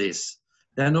tax on this,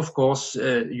 then of course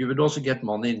you would also get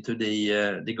money into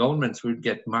the governments would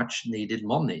get much needed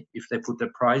money if they put a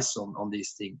price on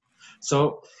these things.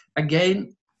 So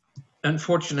again,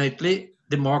 unfortunately,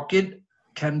 the market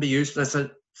can be used as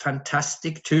a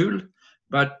fantastic tool,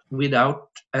 but without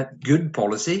a good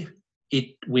policy,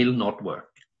 it will not work.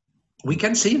 We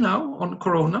can see now on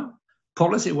Corona,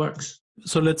 policy works.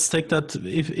 So let's take that,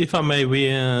 if I may,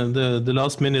 the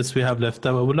last minutes we have left,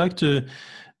 I would like to,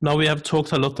 now we have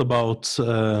talked a lot about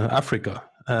Africa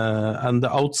and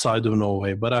the outside of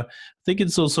Norway, but I think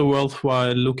it's also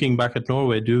worthwhile looking back at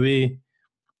Norway.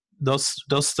 Does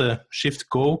the shift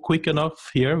go quick enough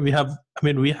here? We have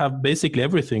basically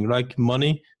everything, like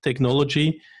money,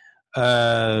 technology,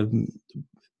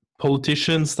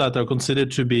 politicians that are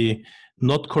considered to be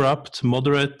not corrupt,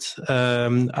 moderate,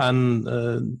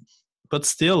 but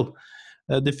still,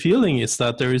 the feeling is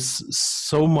that there is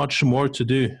so much more to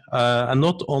do, and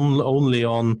not only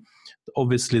on,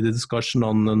 obviously, the discussion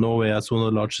on Norway as one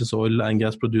of the largest oil and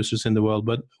gas producers in the world.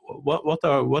 But what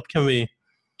are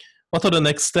the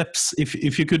next steps?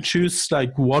 If you could choose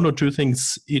like one or two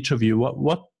things, each of you,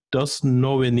 what does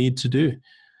Norway need to do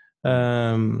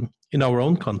in our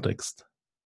own context?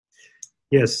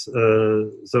 Yes,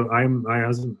 so I'm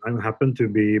happen to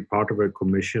be part of a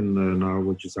commission now,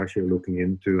 which is actually looking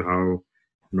into how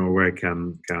Norway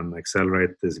can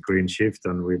accelerate this green shift,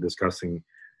 and we're discussing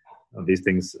these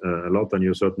things a lot. And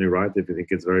you're certainly right if you think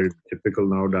it's very typical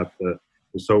now that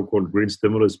the so-called green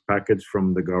stimulus package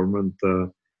from the government,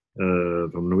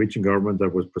 from Norwegian government,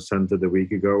 that was presented a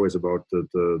week ago is about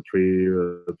the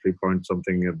 3 point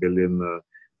something billion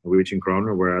Norwegian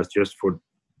kroner, whereas just for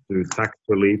the tax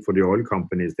relief for the oil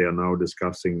companies, they are now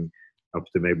discussing up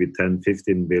to maybe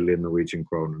 10-15 billion Norwegian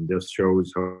kroner. And this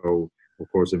shows how,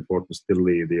 of course, important still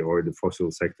the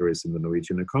fossil sector is in the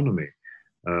Norwegian economy.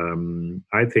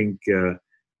 I think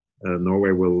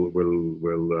Norway will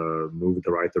move in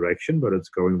the right direction, but it's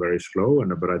going very slow.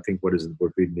 But I think what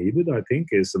we needed, I think,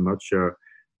 is a much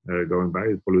going back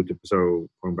to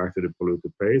the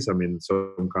polluter pays. I mean,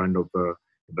 some kind of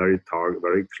very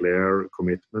clear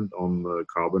commitment on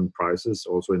carbon prices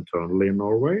also internally in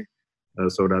Norway,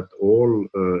 so that all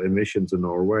emissions in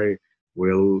Norway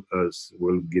will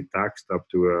get taxed up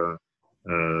to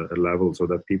a level so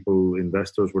that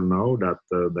investors will know that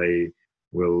they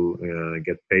will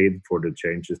get paid for the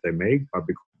changes they make, but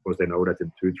because they know that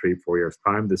in 2, 3, 4 years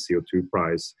time the CO2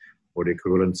 price or the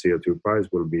equivalent CO2 price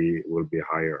will be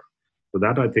higher. So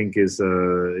that, I think, is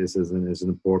an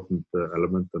important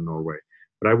element in Norway.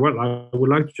 But I would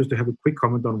like just to have a quick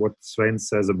comment on what Svein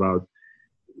says about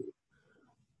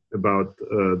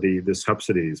the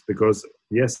subsidies, because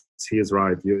yes, he is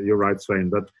right. You're right, Svein.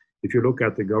 But if you look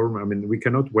at the government, I mean, we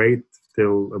cannot wait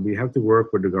till we have to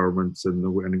work with the governments in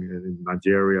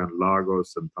Nigeria and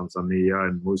Lagos and Tanzania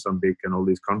and Mozambique and all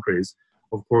these countries,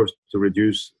 of course, to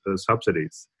reduce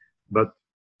subsidies. But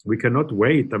we cannot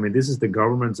wait. I mean, this is the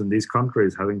governments in these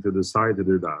countries having to decide to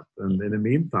do that. And in the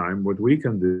meantime, what we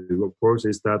can do, of course,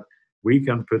 is that we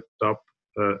can put up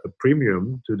a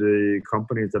premium to the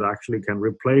companies that actually can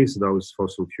replace those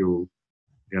fossil fuel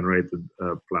generated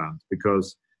plants,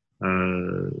 because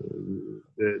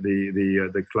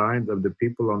the client of the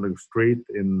people on the street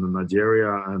in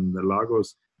Nigeria and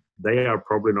Lagos, they are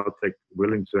probably not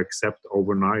willing to accept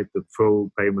overnight the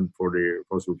full payment for the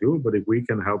fossil fuel. But if we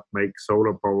can help make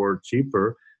solar power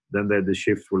cheaper, then the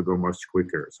shift will go much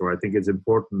quicker. So I think it's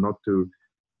important not to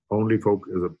only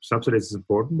focus. Subsidies is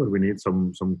important, but we need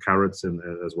some carrots in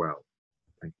as well.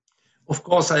 Thank you. Of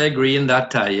course, I agree in that,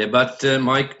 Terje. But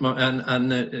Mike,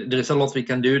 and there is a lot we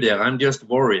can do there. I'm just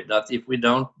worried that if we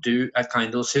don't do a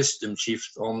kind of system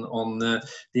shift on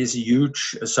this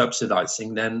huge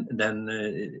subsidizing, then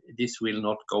this will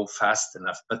not go fast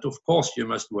enough. But of course, you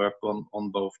must work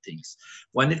on both things.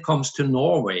 When it comes to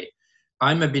Norway,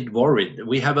 I'm a bit worried.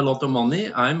 We have a lot of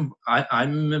money. I'm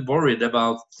worried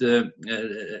about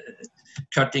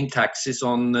cutting taxes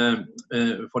on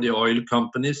for the oil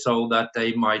companies, so that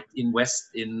they might invest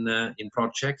in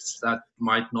projects that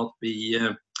might not be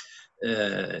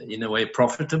in a way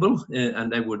profitable,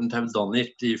 and they wouldn't have done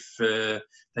it if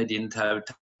they didn't have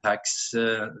tax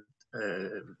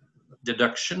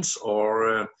deductions,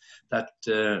 or that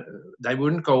they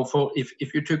wouldn't go for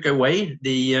if you took away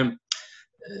the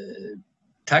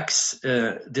tax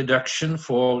deduction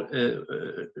for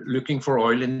looking for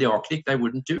oil in the Arctic, they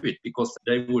wouldn't do it because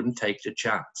they wouldn't take the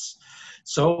chance.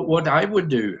 So what I would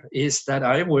do is that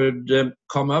I would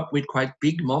come up with quite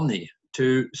big money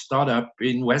to start up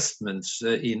investments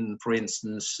in, for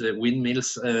instance,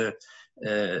 windmills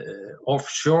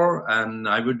offshore, and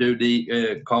I would do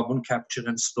the carbon capture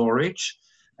and storage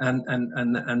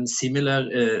and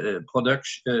similar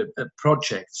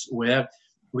projects where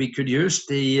we could use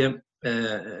the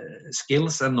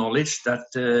skills and knowledge that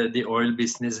the oil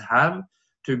business have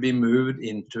to be moved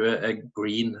into a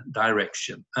green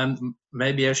direction. And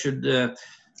maybe I should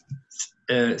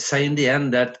say in the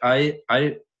end that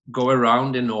I go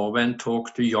around in Norway and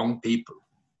talk to young people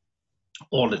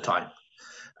all the time,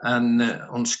 and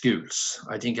on schools.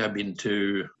 I think I've been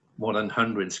to more than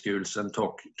 100 schools and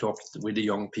talked with the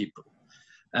young people.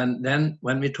 And then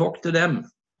when we talk to them,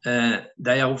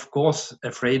 they are of course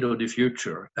afraid of the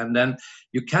future. And then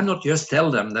you cannot just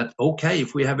tell them that, okay,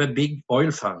 if we have a big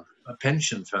oil fund, a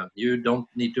pension fund, you don't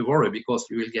need to worry because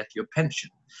you will get your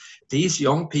pension. These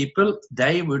young people,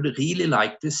 they would really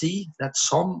like to see that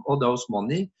some of those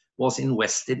money was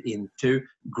invested into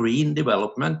green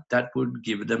development that would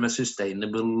give them a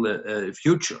sustainable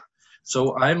future.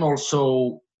 So I'm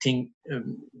also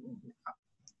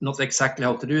not exactly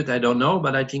how to do it, I don't know,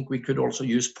 but I think we could also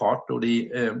use part of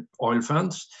the oil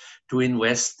funds to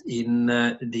invest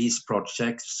in these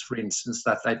projects, for instance,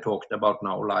 that I talked about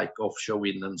now, like offshore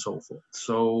wind and so forth.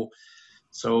 So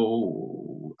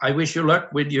I wish you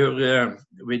luck with your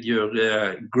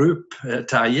group,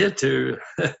 Terje,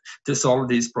 to solve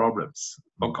these problems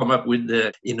or come up with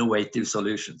the innovative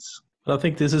solutions. I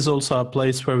think this is also a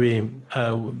place where we,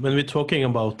 when we're talking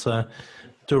about,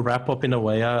 to wrap up in a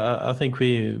way, I think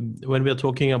when we are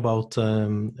talking about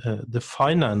the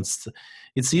finance,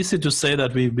 it's easy to say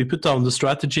that we put down the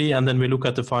strategy and then we look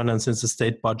at the finance in the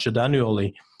state budget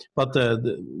annually. But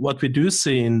what we do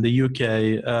see in the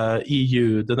UK,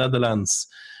 EU, the Netherlands,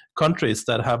 countries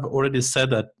that have already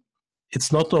said that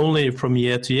it's not only from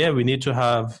year to year, we need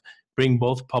to bring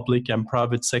both public and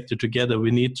private sector together.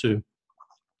 We need to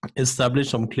establish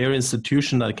some clear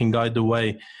institution that can guide the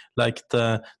way, like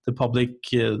the public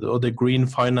or the Green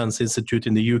Finance Institute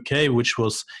in the UK, which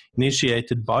was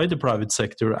initiated by the private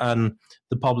sector and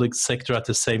the public sector at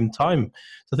the same time.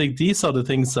 So I think these are the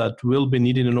things that will be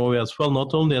needed in Norway as well,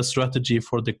 not only a strategy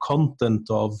for the content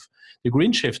of the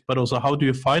green shift, but also how do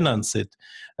you finance it?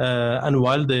 And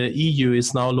while the EU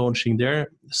is now launching their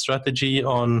strategy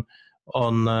on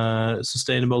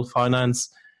sustainable finance,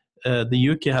 the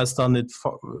UK has done it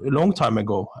a long time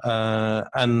ago,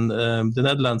 and the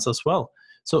Netherlands as well.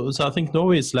 So I think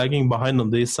Norway is lagging behind on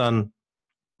this, and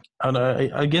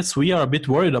I guess we are a bit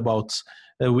worried about,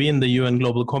 we in the UN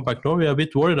Global Compact Norway are a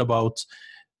bit worried about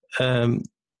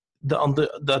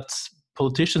that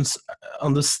politicians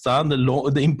understand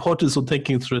the importance of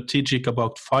thinking strategic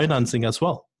about financing as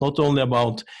well, not only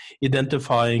about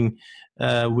identifying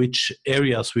which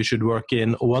areas we should work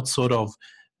in or what sort of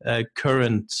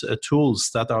current tools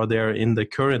that are there in the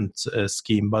current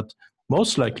scheme, but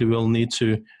most likely we'll need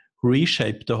to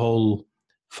reshape the whole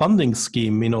funding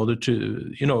scheme in order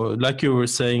to, like you were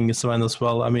saying, Svein, as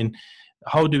well. I mean,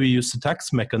 how do we use the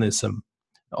tax mechanism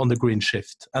on the green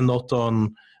shift and not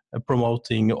on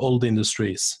promoting old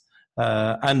industries?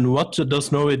 And what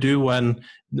does Norway do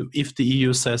if the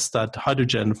EU says that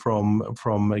hydrogen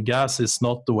from gas is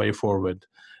not the way forward,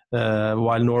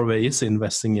 while Norway is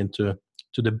investing into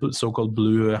the so-called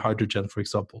blue hydrogen, for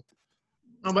example?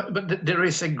 No, but there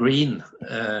is a green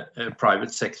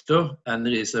private sector and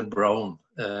there is a brown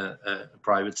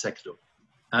private sector.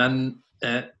 And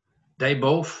they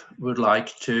both would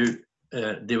like to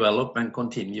develop and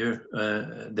continue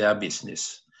their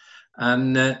business.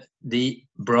 And the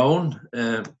brown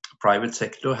private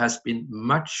sector has been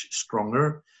much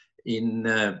stronger in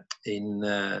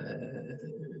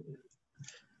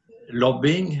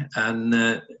lobbying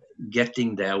and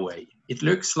getting their way. It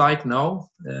looks like now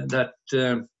that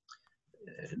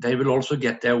they will also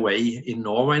get their way in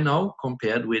Norway now,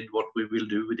 compared with what we will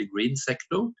do with the green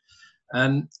sector.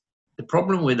 And the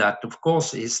problem with that, of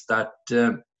course, is that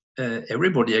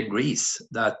everybody agrees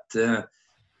that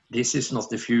this is not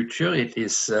the future. It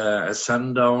is a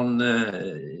sundown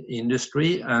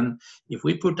industry. And if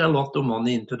we put a lot of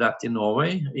money into that in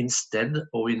Norway, instead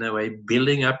of in a way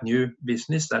building up new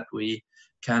business that we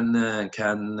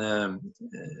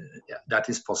that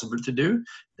is possible to do,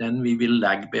 then we will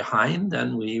lag behind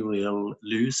and we will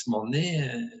lose money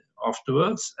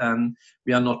afterwards, and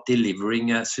we are not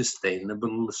delivering a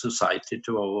sustainable society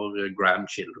to our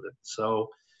grandchildren. So,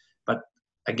 but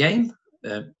again,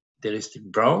 there is the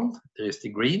brown, there is the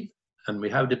green, and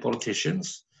we have the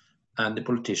politicians, and the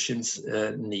politicians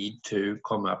need to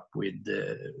come up with,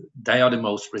 they are the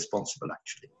most responsible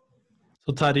actually.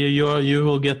 So Terje, you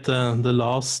will get the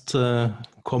last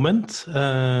comment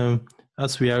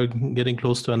as we are getting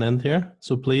close to an end here.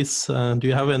 So please, do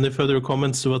you have any further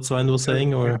comments to what Svein was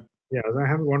saying? Or? Yeah, I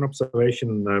have one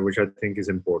observation which I think is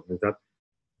important, is that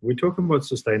we're talking about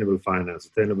sustainable finance,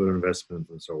 sustainable investment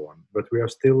and so on, but we are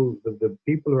still, the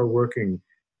people who are working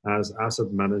as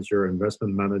asset manager,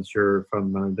 investment manager,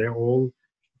 fund manager, they're all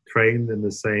trained in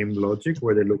the same logic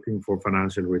where they're looking for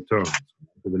financial returns.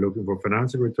 So they're looking for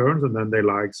financial returns, and then they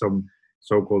like some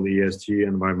so-called ESG,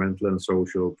 environmental and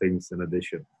social things in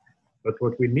addition. But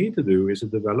what we need to do is to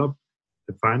develop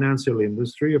a financial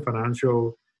industry, a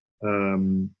financial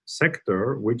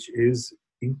sector, which is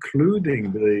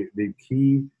including the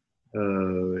key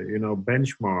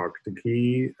benchmark, the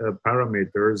key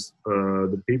parameters,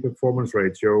 the key performance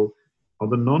ratio on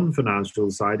the non-financial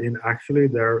side in actually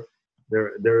their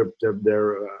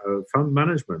fund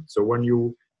management. So when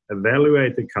you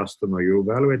evaluate the customer, you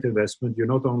evaluate investment, you're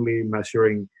not only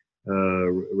measuring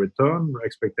return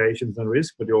expectations and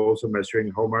risk, but you're also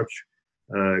measuring how much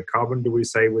carbon do we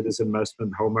save with this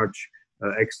investment, how much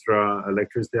extra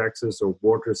electricity access or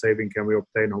water saving can we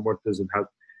obtain, how much does it have.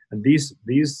 And these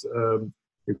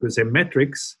you could say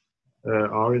metrics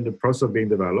are in the process of being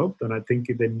developed, and I think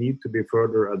they need to be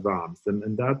further advanced.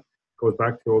 And that goes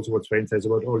back to also what Svein says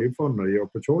about oljefondet, or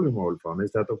petroleum oil fund,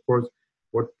 is that, of course,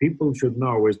 what people should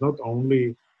know is not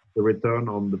only the return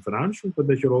on the financial, but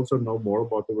they should also know more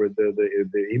about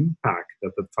the impact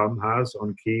that the fund has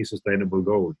on key sustainable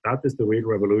goals. That is the real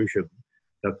revolution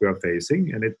that we are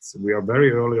facing, and we are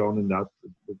very early on in that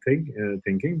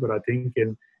thinking. But I think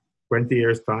in 20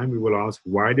 years' time, we will ask,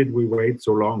 why did we wait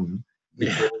so long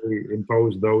before we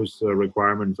impose those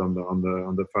requirements on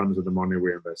the funds and the money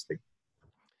we're investing?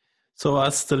 So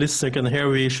as the listener can hear,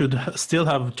 we should still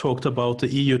have talked about the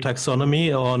EU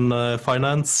taxonomy on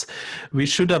finance. We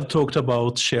should have talked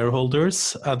about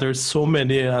shareholders. There's so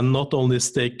many, and not only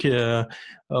stakeholders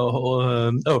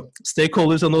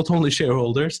and not only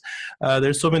shareholders.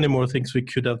 There's so many more things we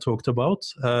could have talked about.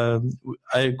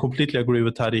 I completely agree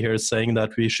with Terje here saying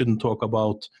that we shouldn't talk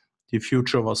about the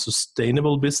future of a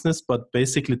sustainable business, but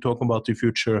basically talk about the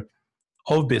future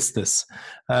of business.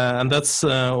 And that's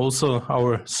also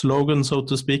our slogan, so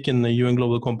to speak, in the UN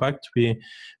Global Compact. We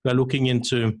are looking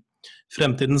into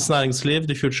Fremtidens næringsliv,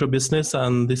 the future of business,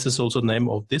 and this is also the name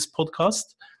of this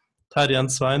podcast. Terje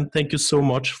and Svein, thank you so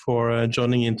much for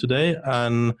joining in today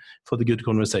and for the good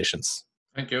conversations.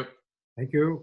 Thank you. Thank you.